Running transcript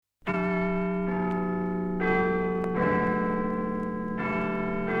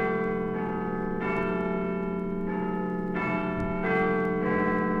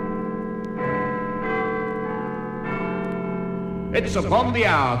It's upon the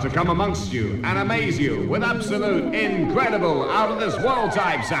hour to come amongst you and amaze you with absolute, incredible, out-of-this-world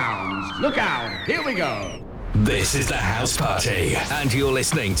type sounds. Look out, here we go. This is the House Party, and you're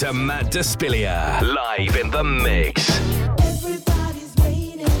listening to Matt Despilia, live in the mix. Everybody's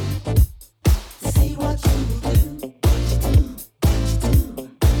waiting to see what you do,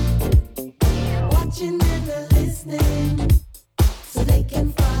 watching and they're listening so they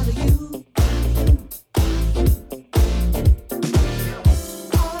can follow you.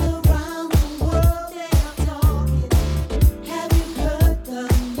 All around the world they are talking. Have you heard the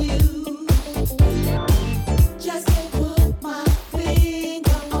news? Just can't put my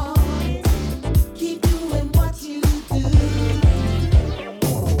finger on it. Keep doing what you do.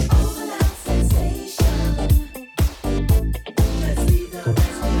 Overnight sensation. Let's see the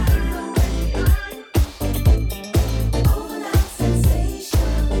rest behind. Overnight sensation.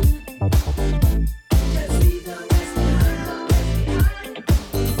 Let's see the rest behind.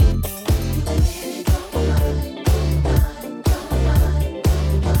 You don't mind,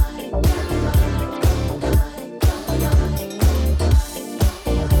 overnight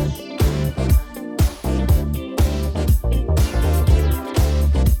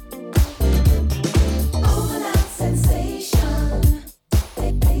sensation.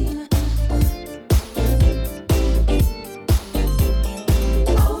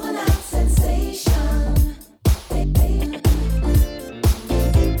 Overnight sensation.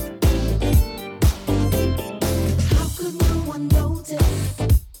 How could no one notice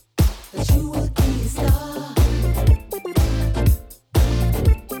that you would be a star?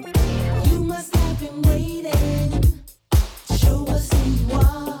 You must have been waiting to show us who you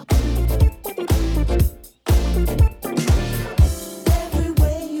are.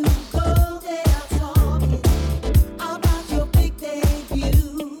 Everywhere you go, they are talking about your big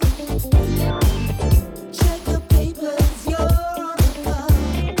debut. Check the papers, you're on the cover.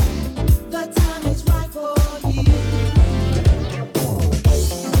 The time is right for you.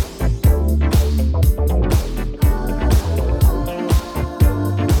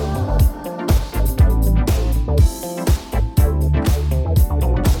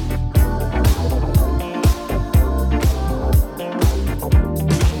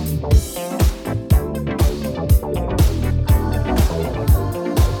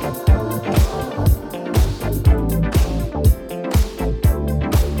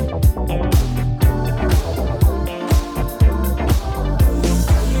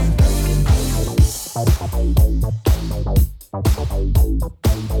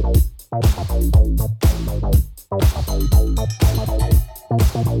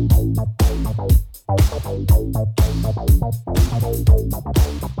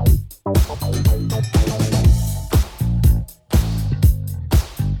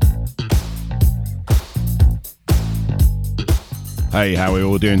 Hey, how are we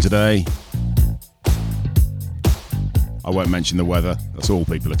all doing today? I won't mention the weather, that's all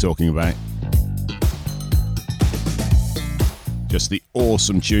people are talking about. Just the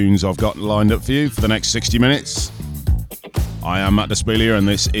awesome tunes I've got lined up for you for the next 60 minutes. I am Matt Despilia and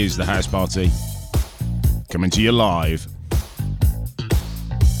this is the House Party. Coming to you live.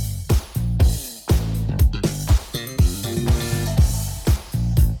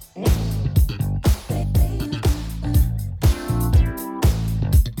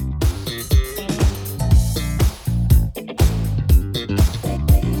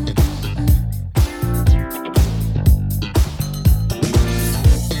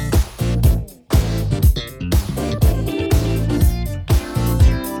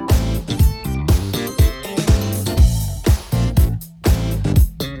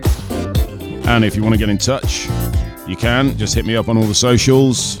 And if you want to get in touch, you can. Just hit me up on all the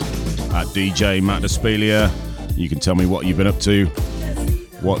socials at DJ Matt Despilia. You can tell me what you've been up to,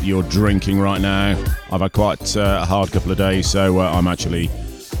 what you're drinking right now. I've had quite a hard couple of days, so I'm actually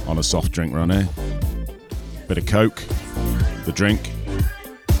on a soft drink right now. Bit of Coke, the drink.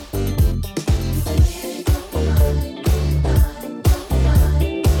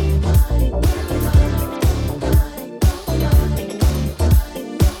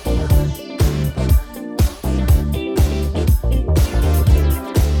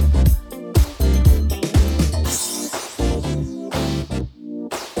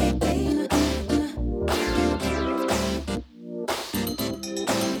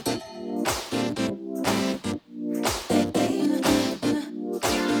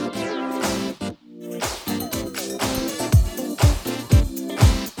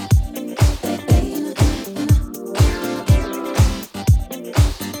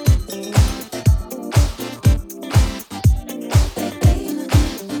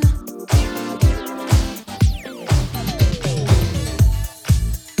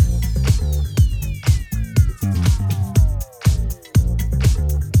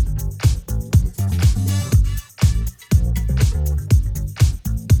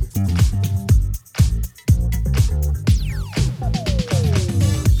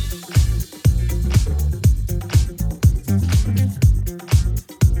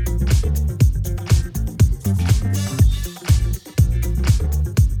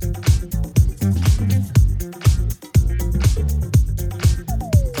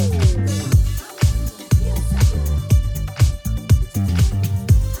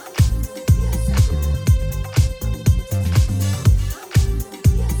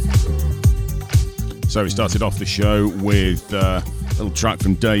 So we started off the show with a little track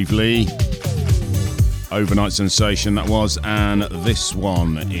from Dave Lee, Overnight Sensation that was, and this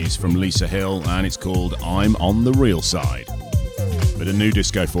one is from Lisa Hill and it's called I'm on the Real Side. Bit of new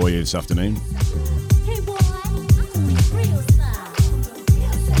disco for you this afternoon. Hey boy, I'm on the real side.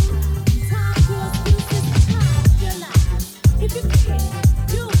 Time goes through this time of your life. If you care,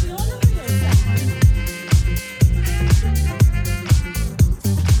 you'll be on the real side.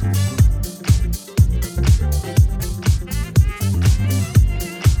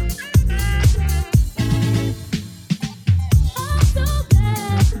 I'm so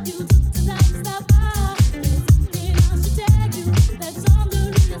glad you took the time to stop by. Something I should tell you that's on the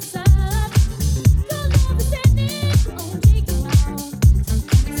real side. Your love is standing on shaky ground. So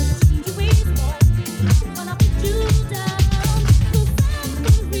change your ways, boy. When I put you down, 'cause I'm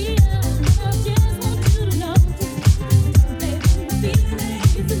for real. I just want you to know, baby, the feeling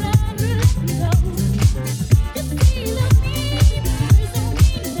is around, let me know. Just feel me, there's no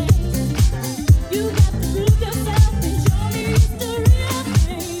meaning. You got to prove yourself and show me it's the real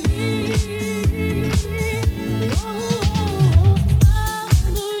thing. Oh, I'm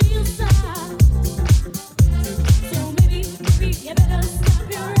the real side. So maybe you better stop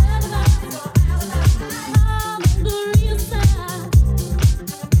your alibi. I'm on the real side,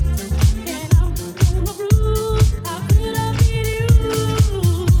 and I'm gonna prove how good I feel you.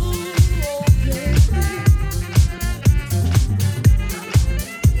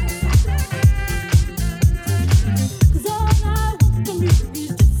 Cause all I want from you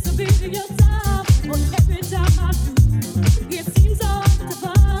is just a bit of your time. But every time I do, it seems so hard to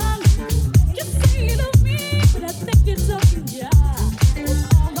find. You say you love me, but I think it's up in your eye.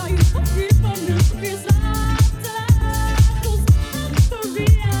 All I want from you is life to life. 'Cause I'm for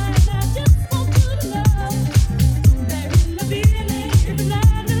real, and I just want you to know. There is no feeling if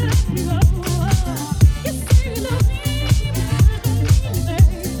not to let me go. You say you love me, but I don't mean it.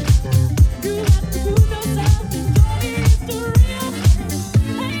 You have to prove yourself and show me it's the real thing.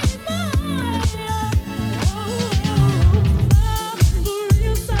 Hey boy, I'm the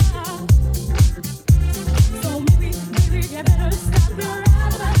real side. So maybe you better stop your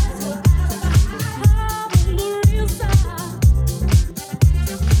alibis. I'm on the real side,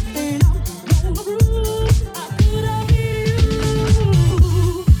 and I'm gonna prove how good I feel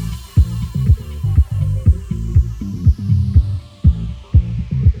you.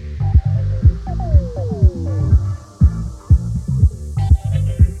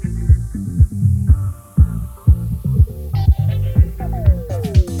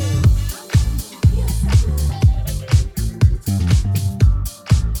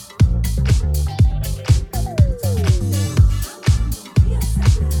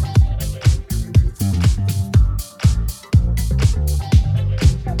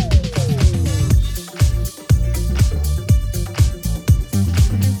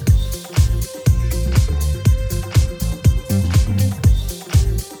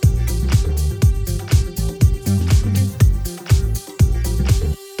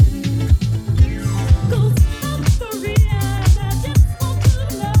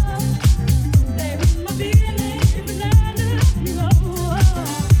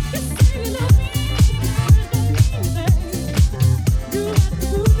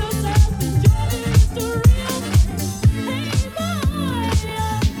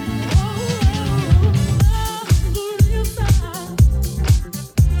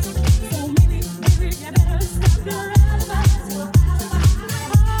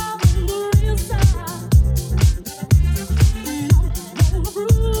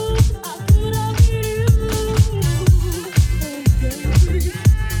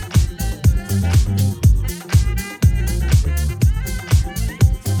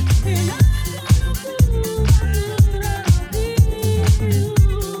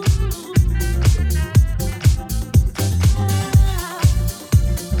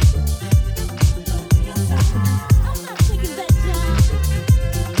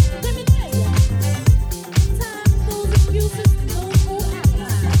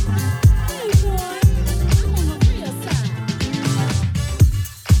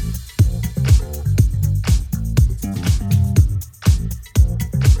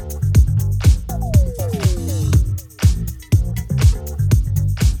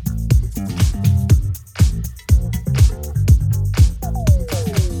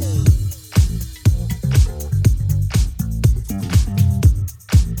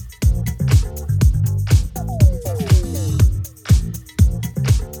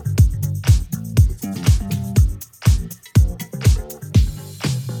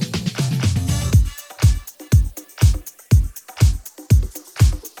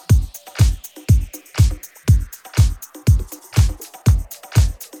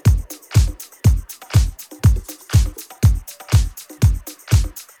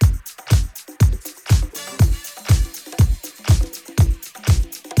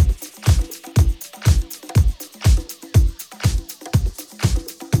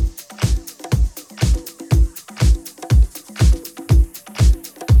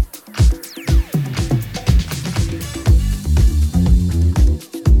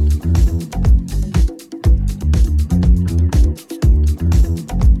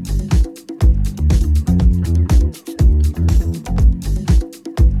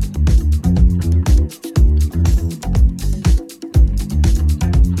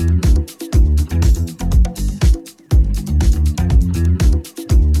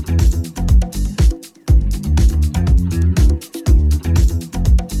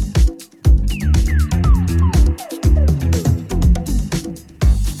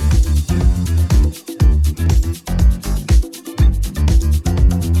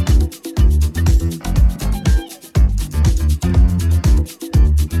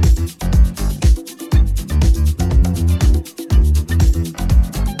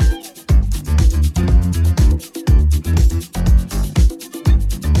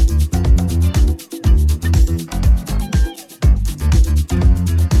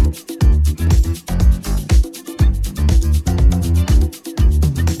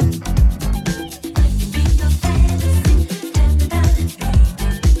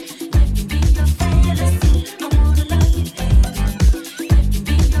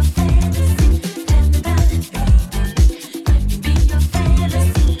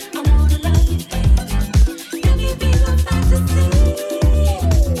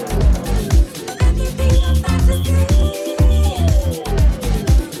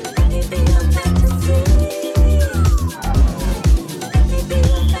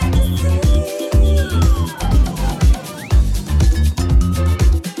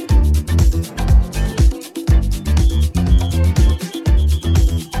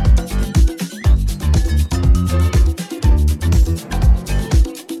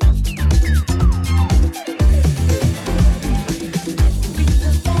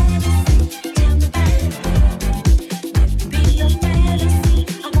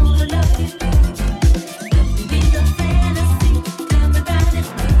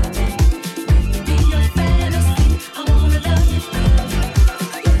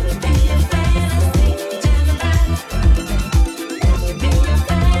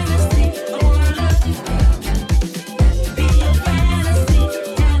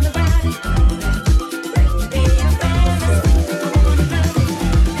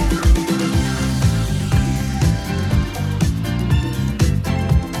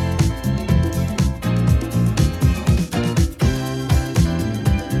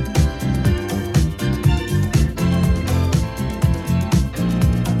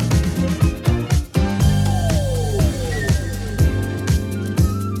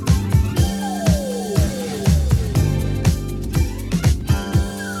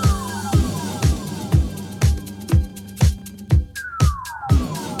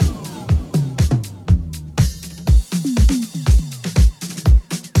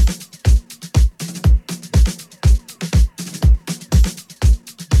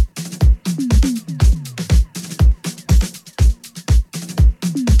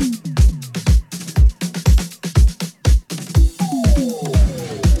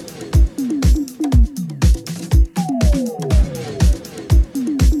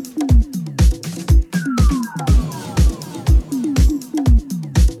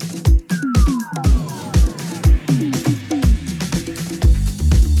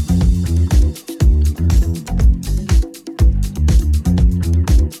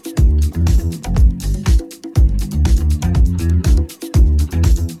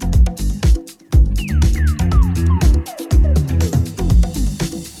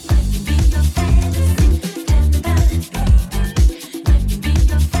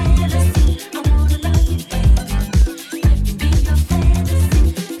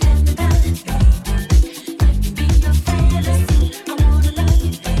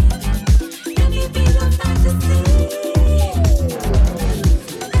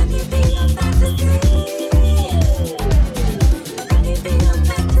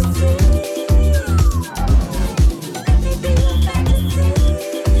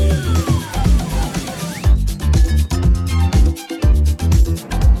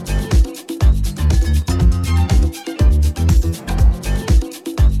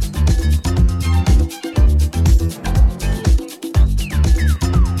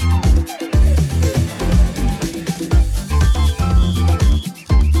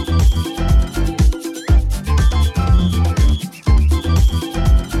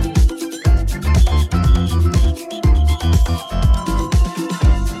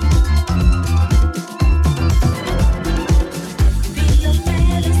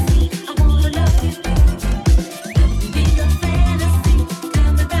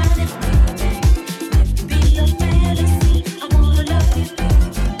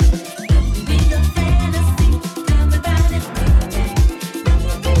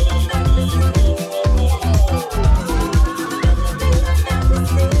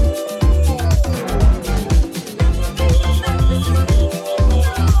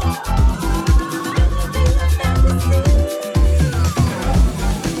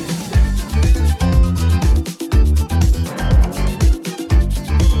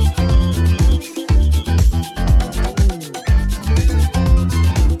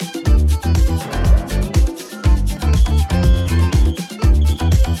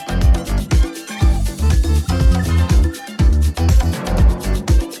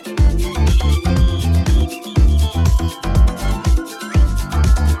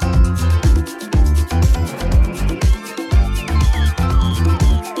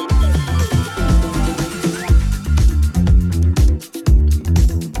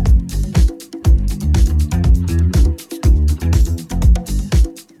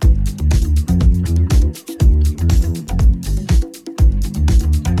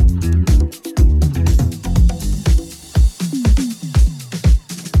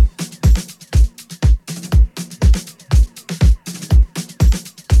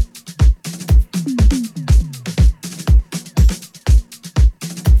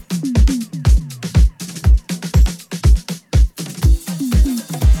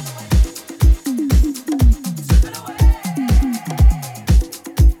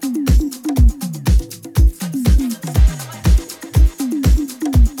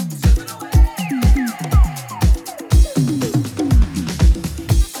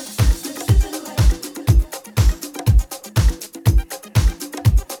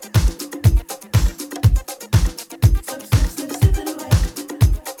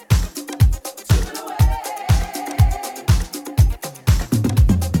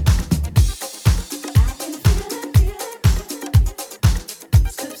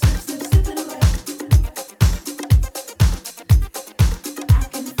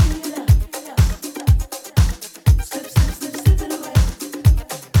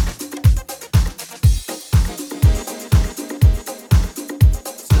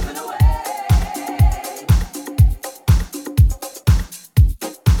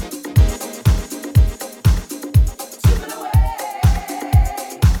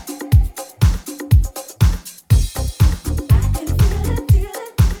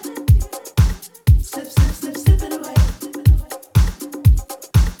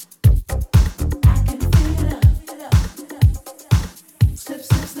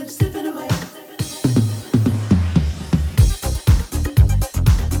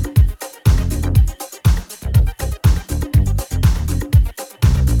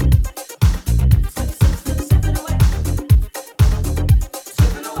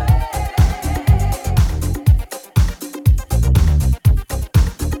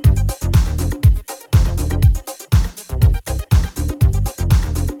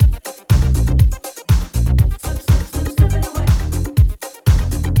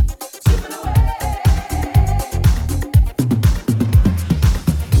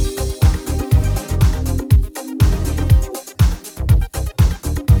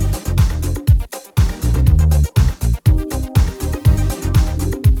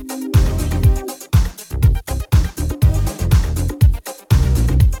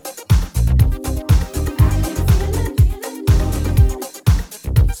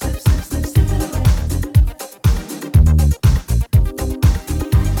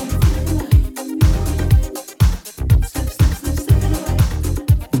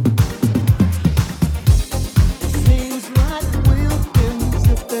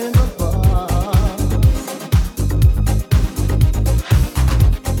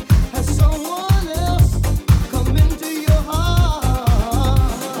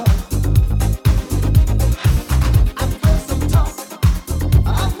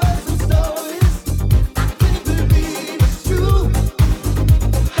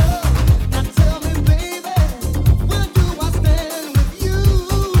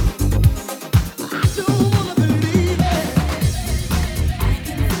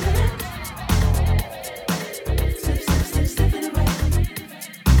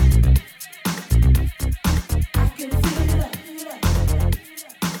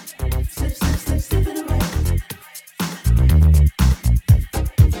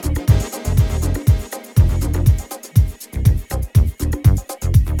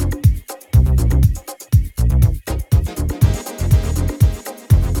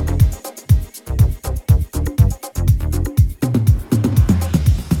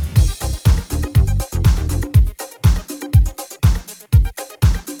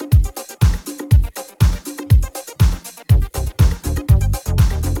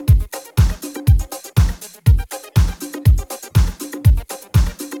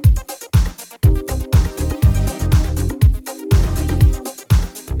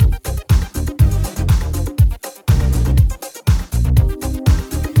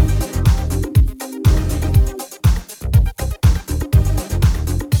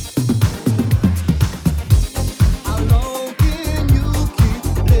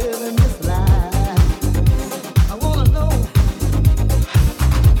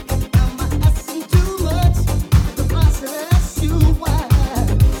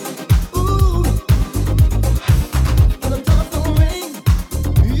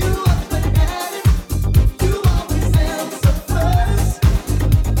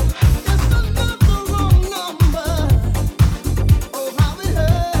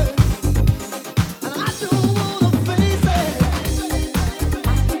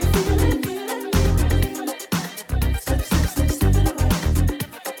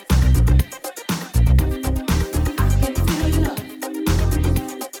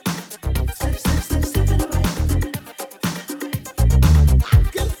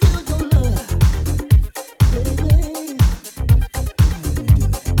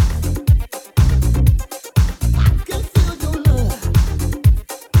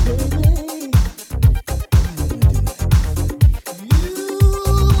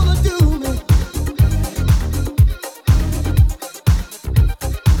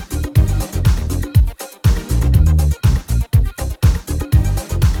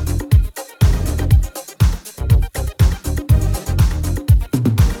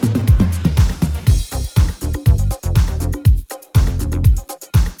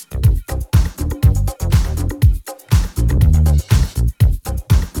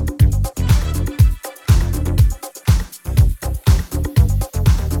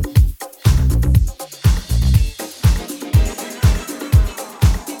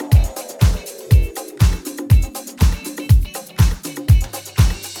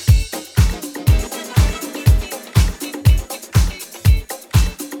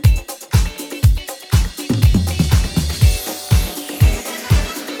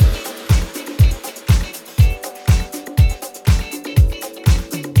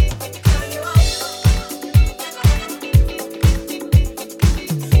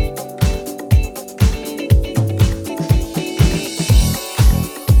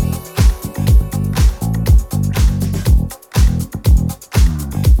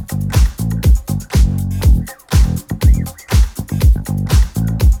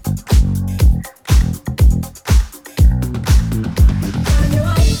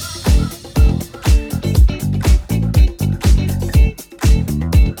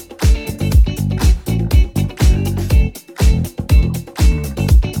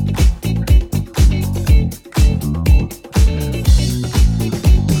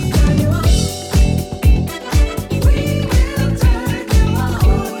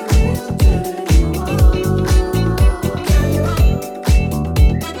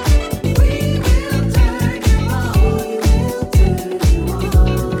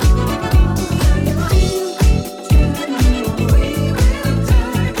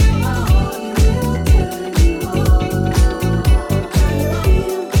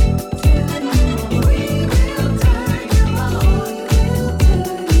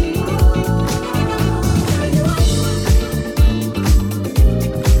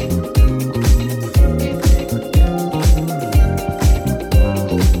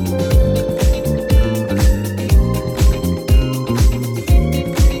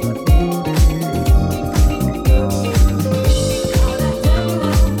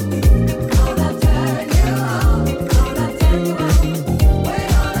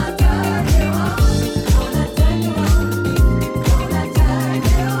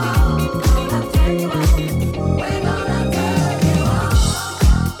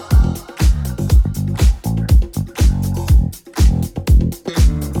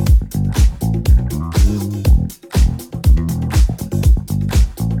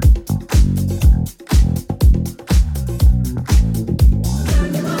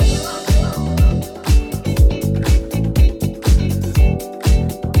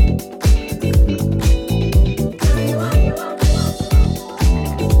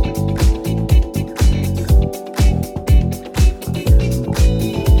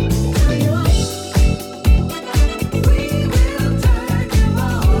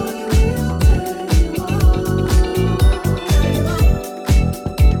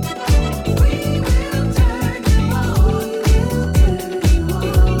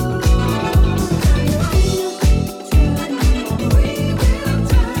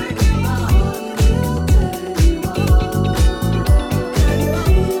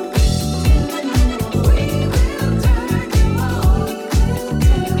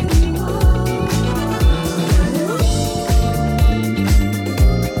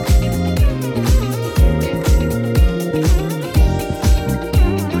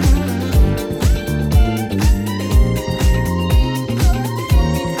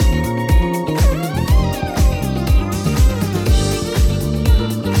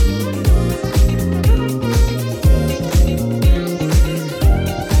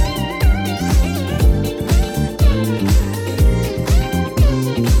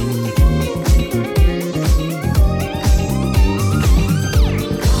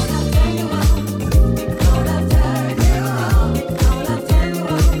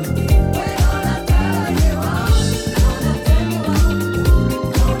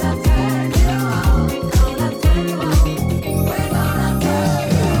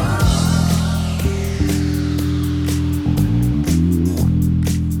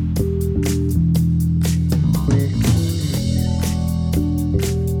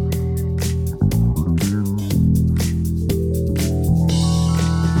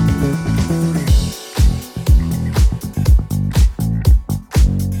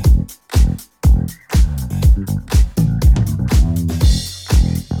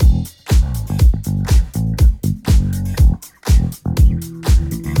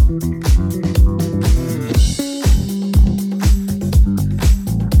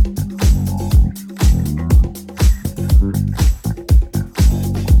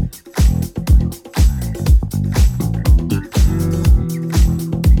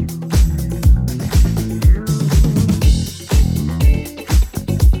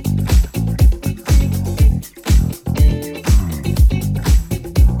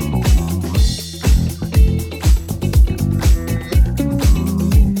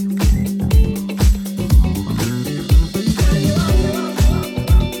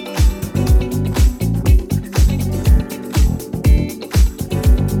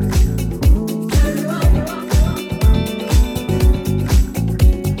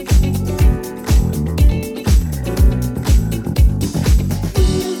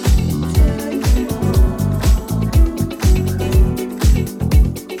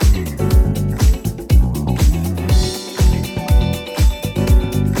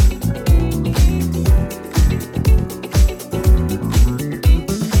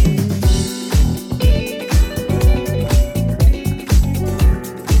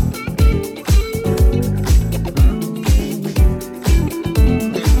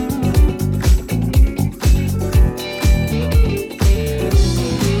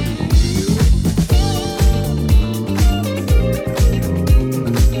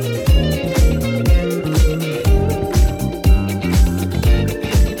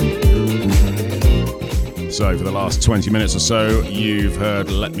 So for the last 20 minutes or so, you've heard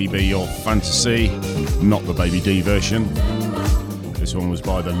Let Me Be Your Fantasy, not the Baby D version. This one was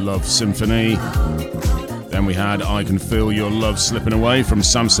by the Love Symphony. Then we had I Can Feel Your Love Slipping Away from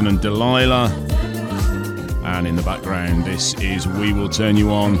Samson and Delilah. And in the background, this is We Will Turn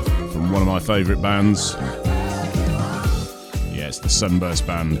You On from one of my favourite bands. Yeah, it's the Sunburst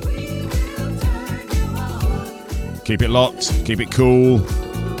Band. Keep it locked, keep it cool.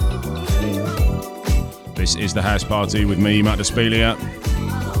 This is the House Party with me, Matt Despilia.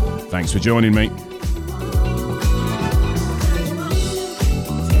 Thanks for joining me.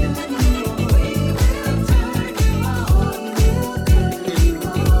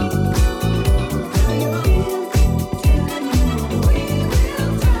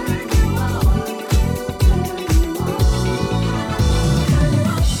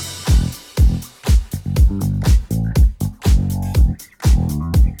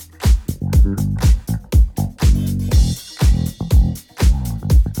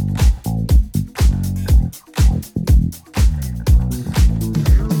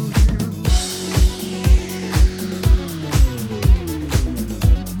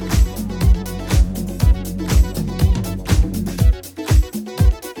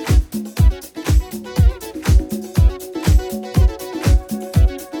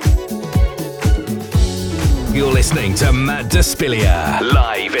 You're listening to Matt Despilia,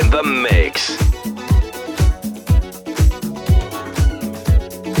 live in the mix.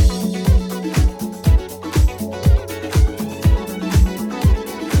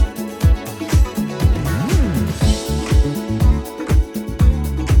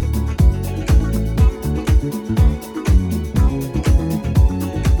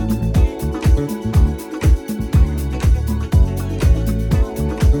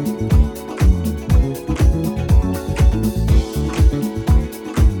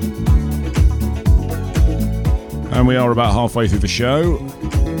 And we are about halfway through the show.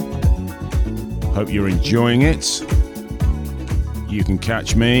 Hope you're enjoying it. You can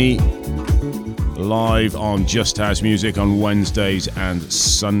catch me live on Just House Music on Wednesdays and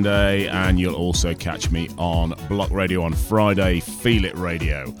Sunday, and you'll also catch me on Block Radio on Friday, Feel It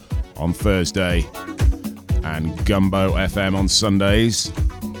Radio on Thursday, and Gumbo FM on Sundays.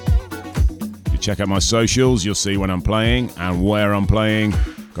 If you check out my socials, you'll see when I'm playing and where I'm playing.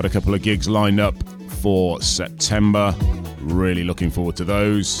 Got a couple of gigs lined up for September. Really looking forward to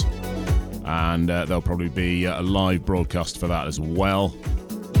those, and there'll probably be a live broadcast for that as well.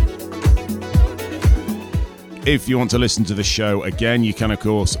 If you want to listen to the show again, you can of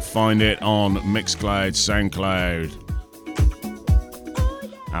course find it on Mixcloud, SoundCloud,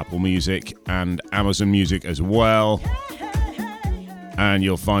 Apple Music and Amazon Music as well, and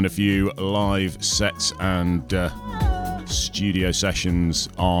you'll find a few live sets and studio sessions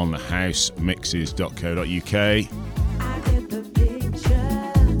on housemixes.co.uk.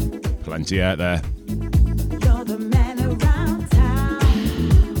 Plenty out there. Got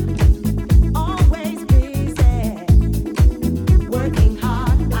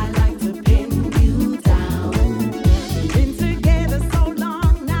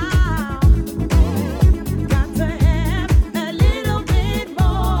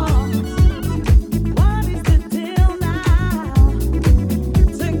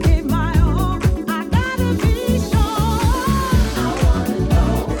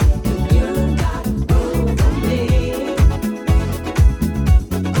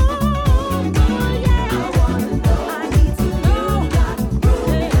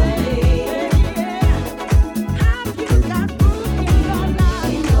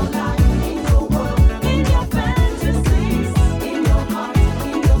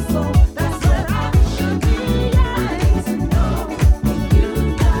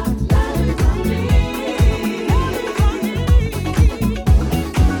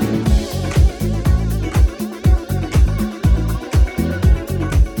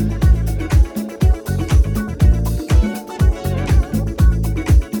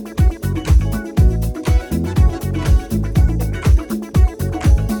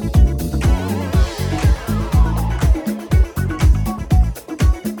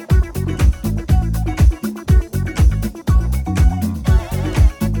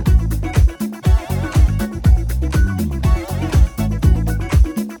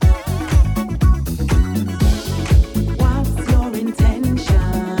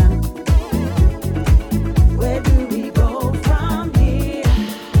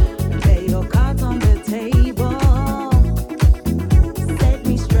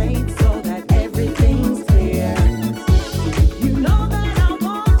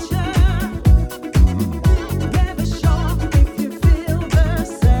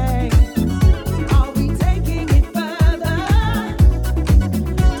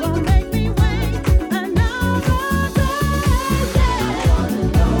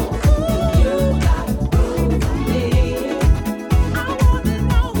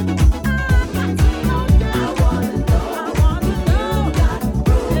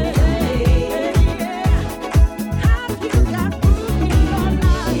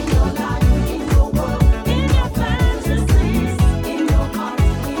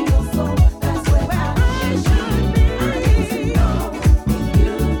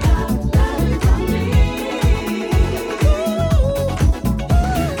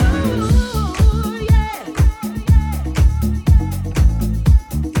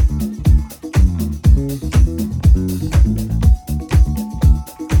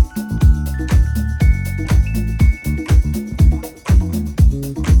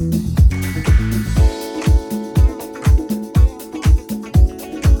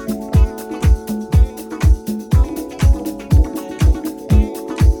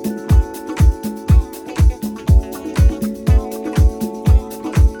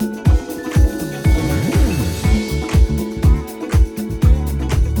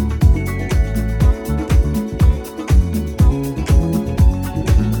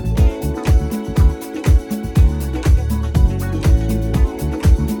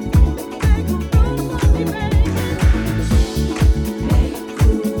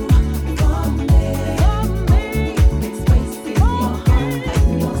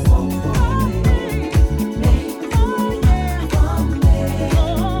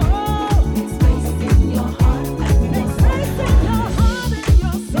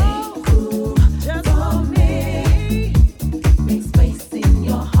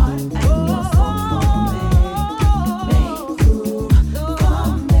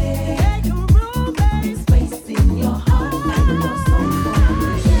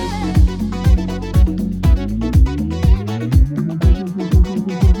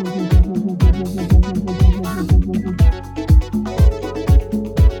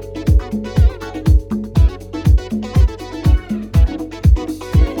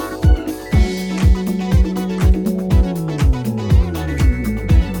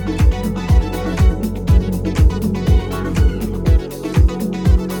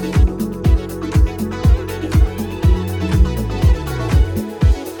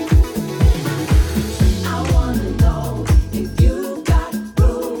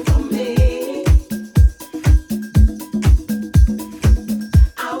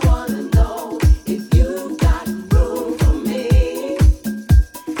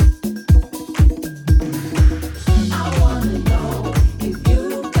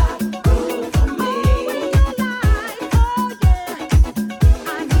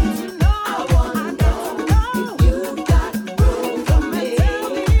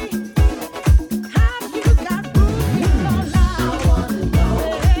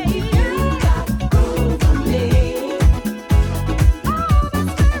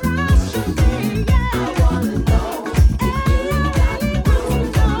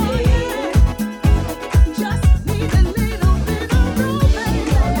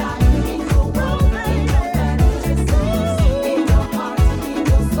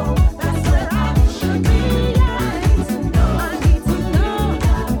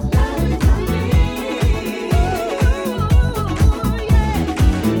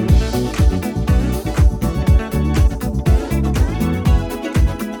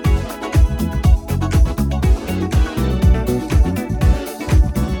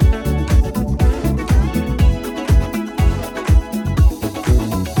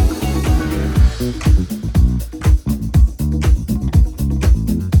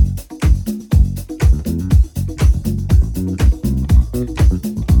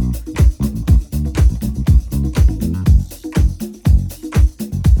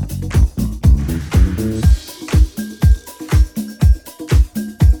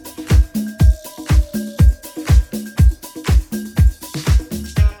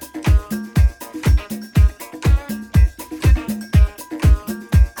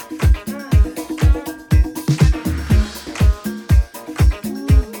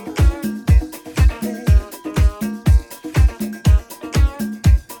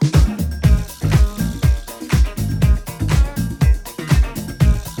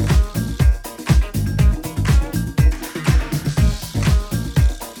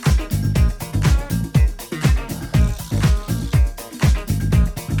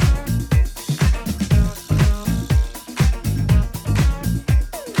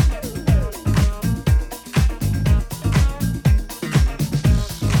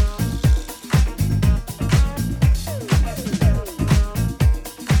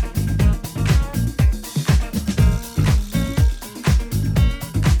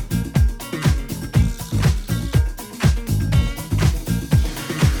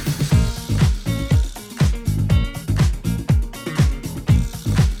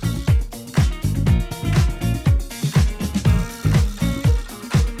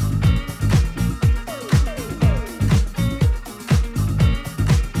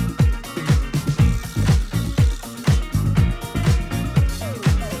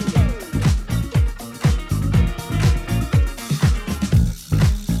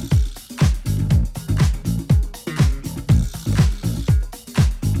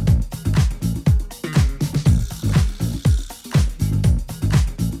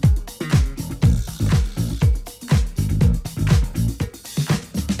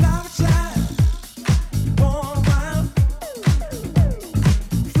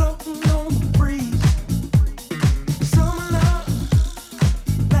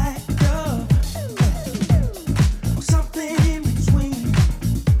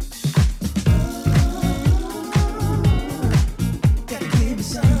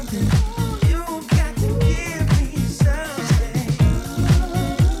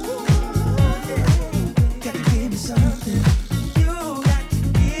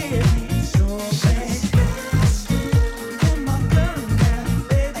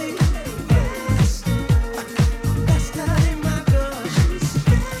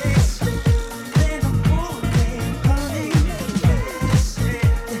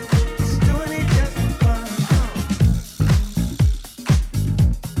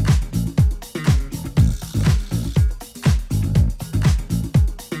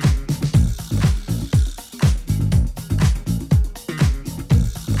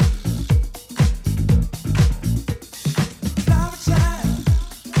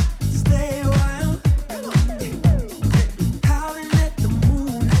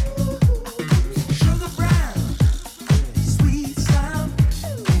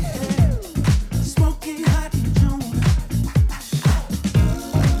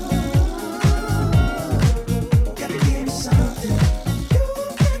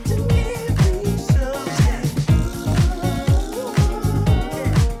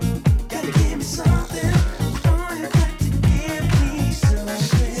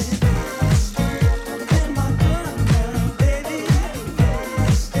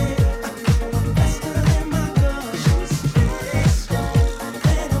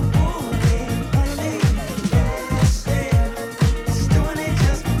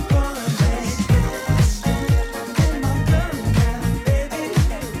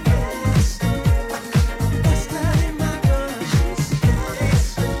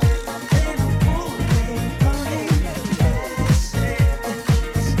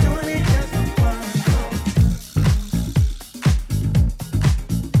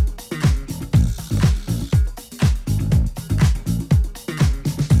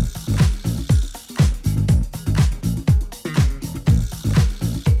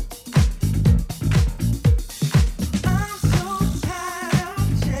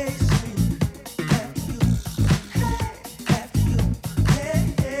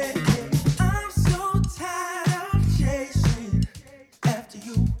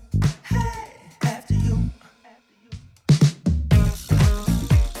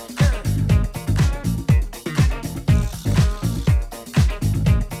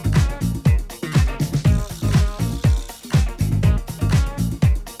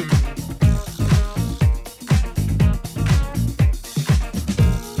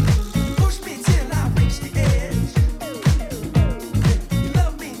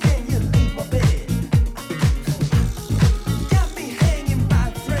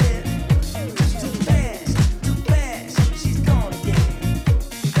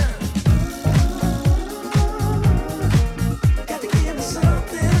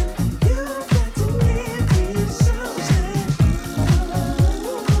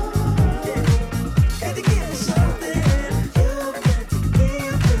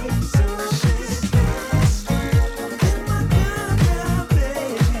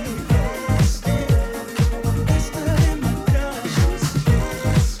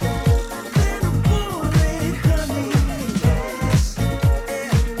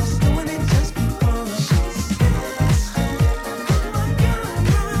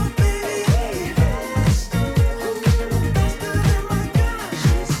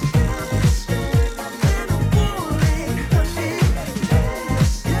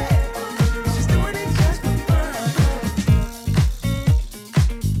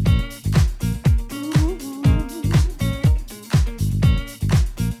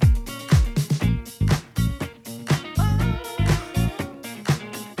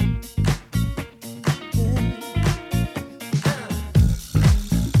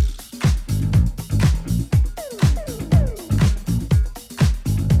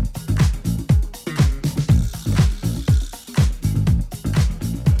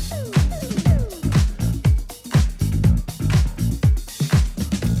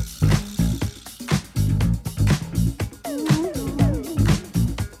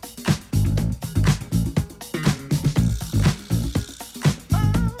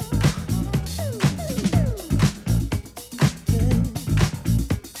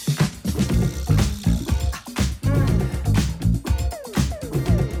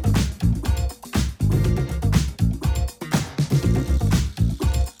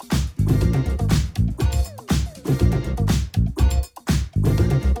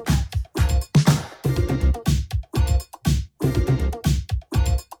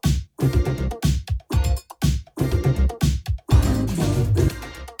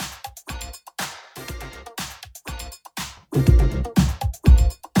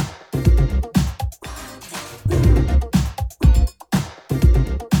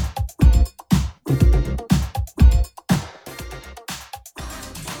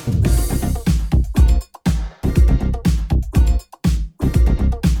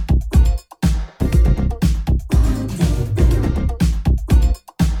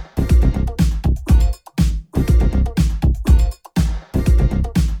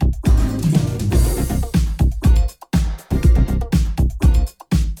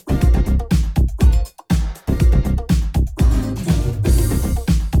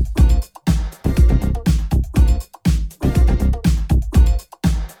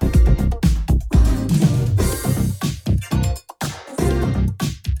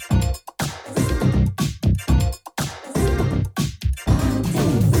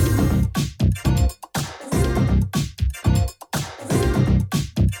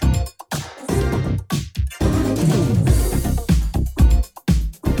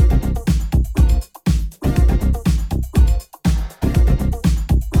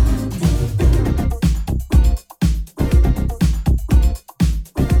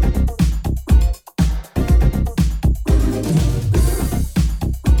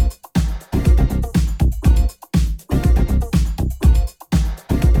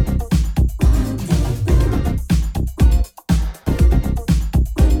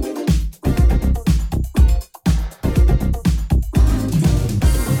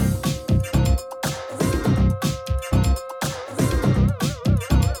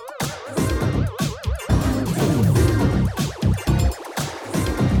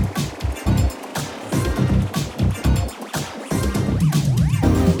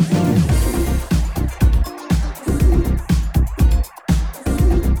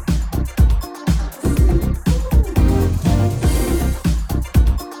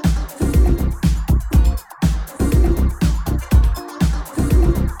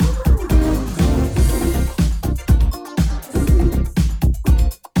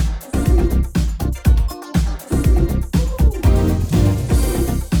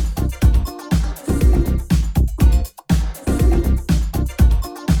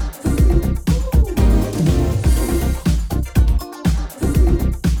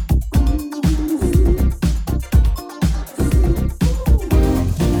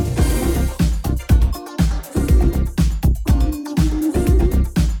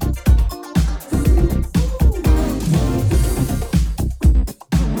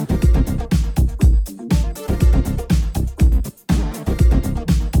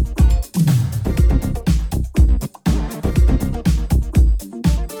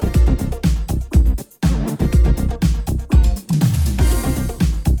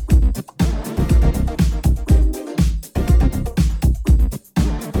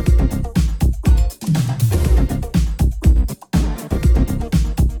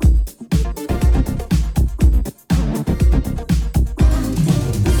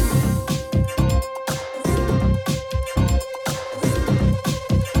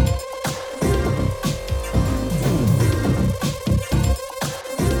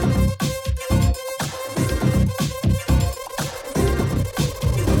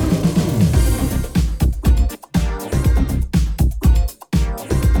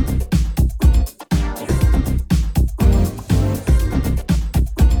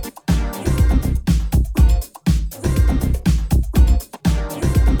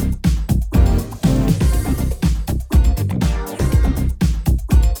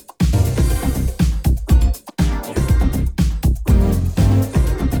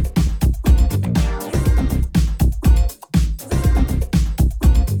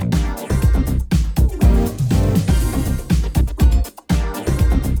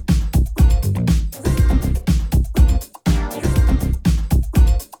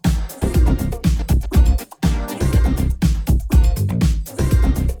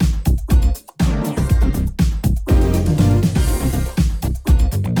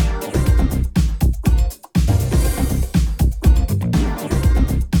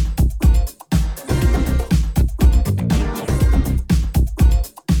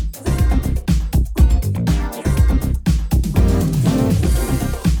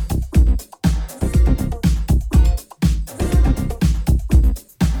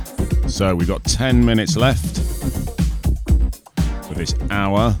So we've got 10 minutes left for this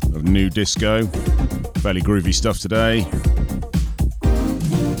hour of new disco. Fairly groovy stuff today.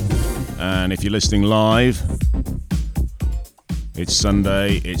 And if you're listening live, it's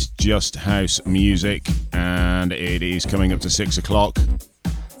Sunday, it's just house music, and it is coming up to 6 o'clock.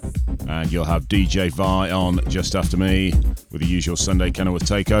 And you'll have DJ Vi on just after me with the usual Sunday Kenilworth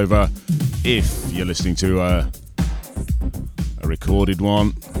takeover. If you're listening to a recorded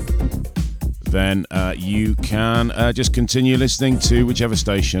one, then you can just continue listening to whichever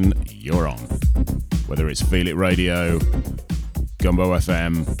station you're on. Whether it's Feel It Radio, Gumbo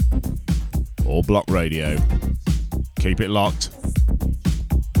FM, or Block Radio. Keep it locked.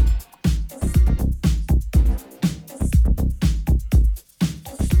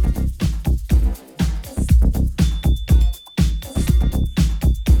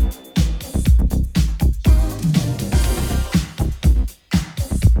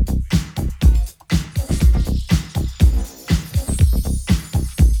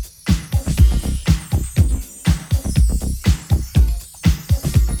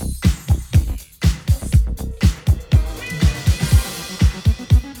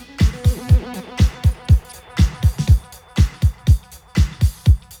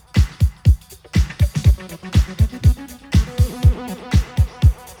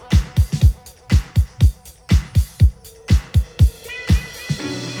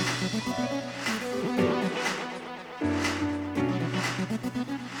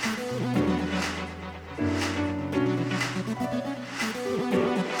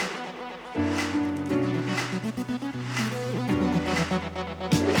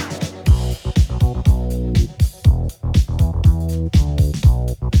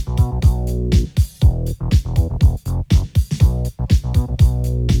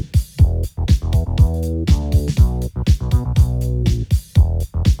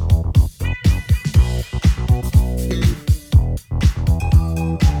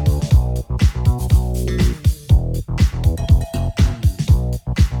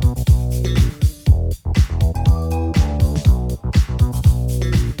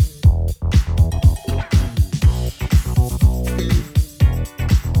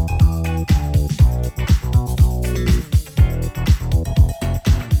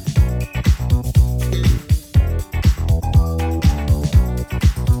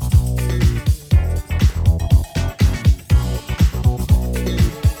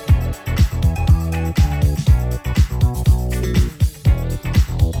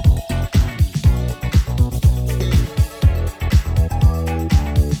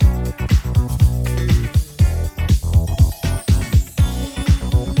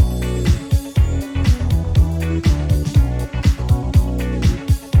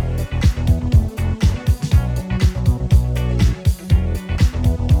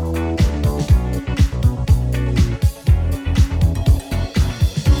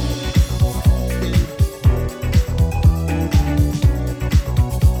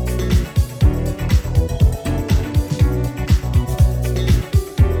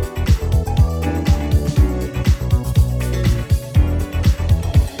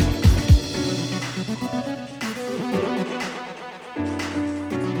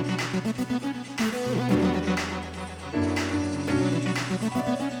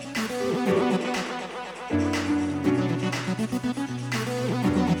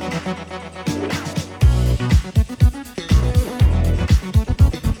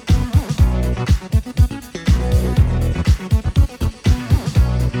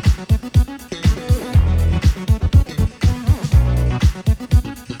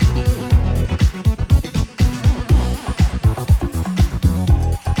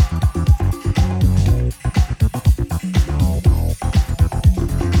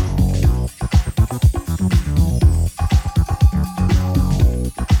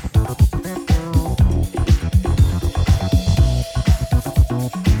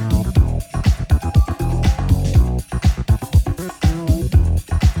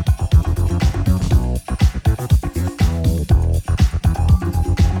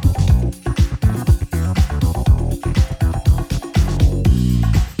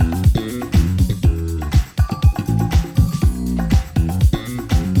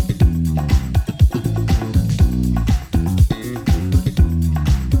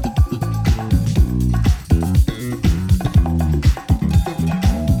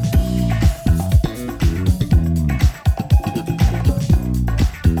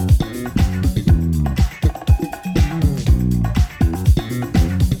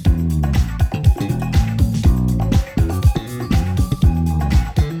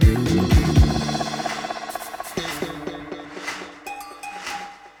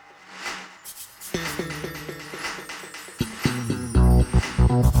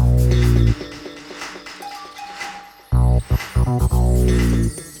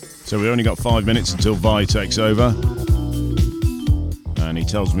 So we only got 5 minutes until Vi takes over. And he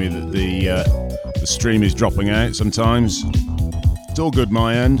tells me that the stream is dropping out sometimes. It's all good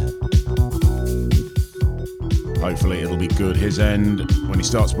my end. Hopefully it'll be good his end when he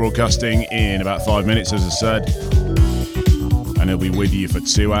starts broadcasting in about 5 minutes, as I said. And he'll be with you for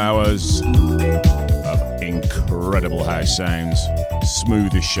 2 hours of incredible house sounds.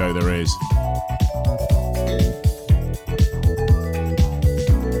 Smoothest show there is.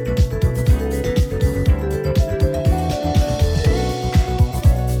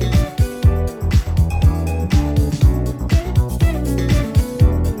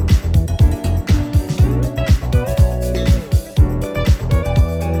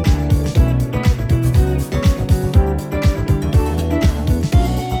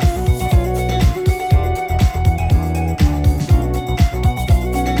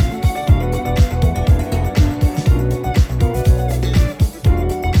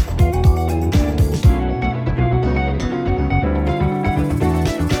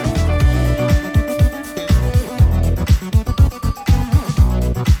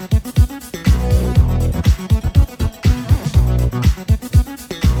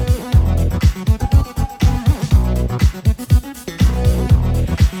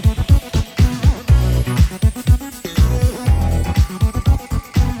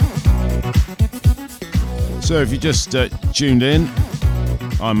 So if you just tuned in,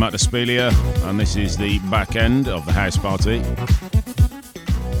 I'm Matt Despelia, and this is the back end of the house party.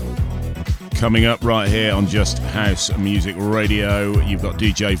 Coming up right here on Just House Music Radio, you've got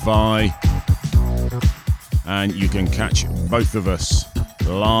DJ Vi, and you can catch both of us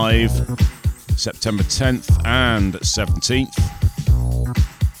live September 10th and 17th.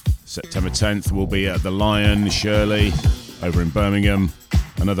 September 10th will be at the Lion, Shirley, over in Birmingham.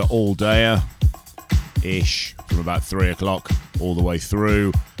 Another all-dayer-ish from about 3 o'clock all the way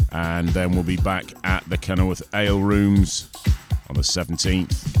through. And then we'll be back at the Kenilworth Ale Rooms on the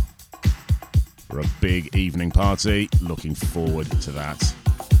 17th for a big evening party. Looking forward to that.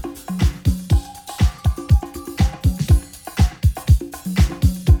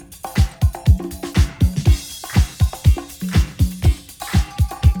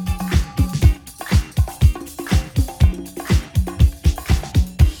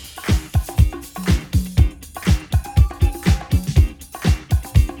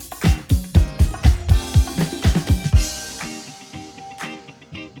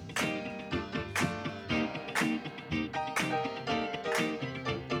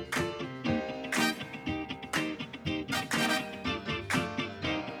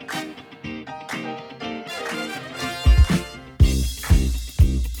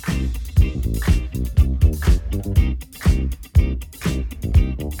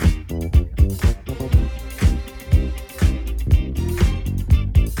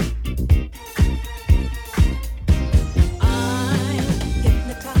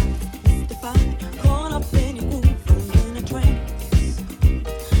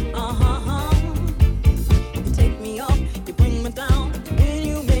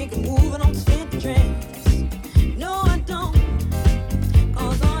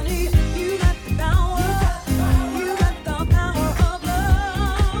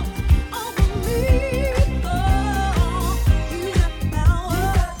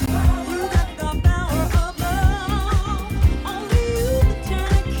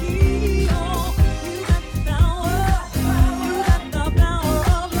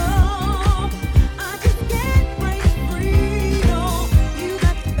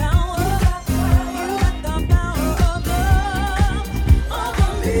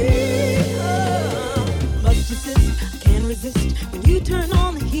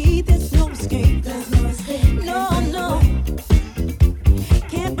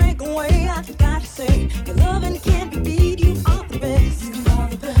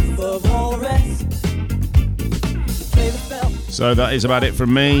 So that is about it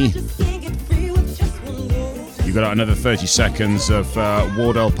from me. You've got another 30 seconds of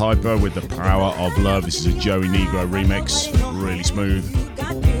Wardell Piper with The Power of Love. This is a Joey Negro remix. Really smooth.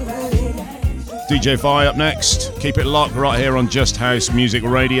 DJ Vi up next. Keep it locked right here on Just House Music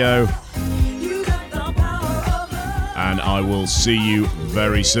Radio. And I will see you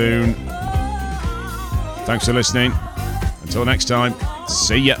very soon. Thanks for listening. Until next time,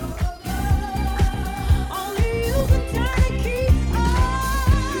 see ya.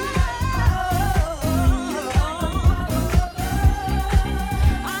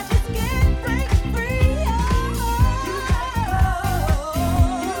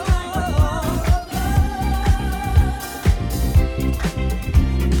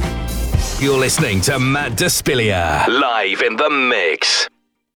 You're listening to Matt Despelia, live in the mix.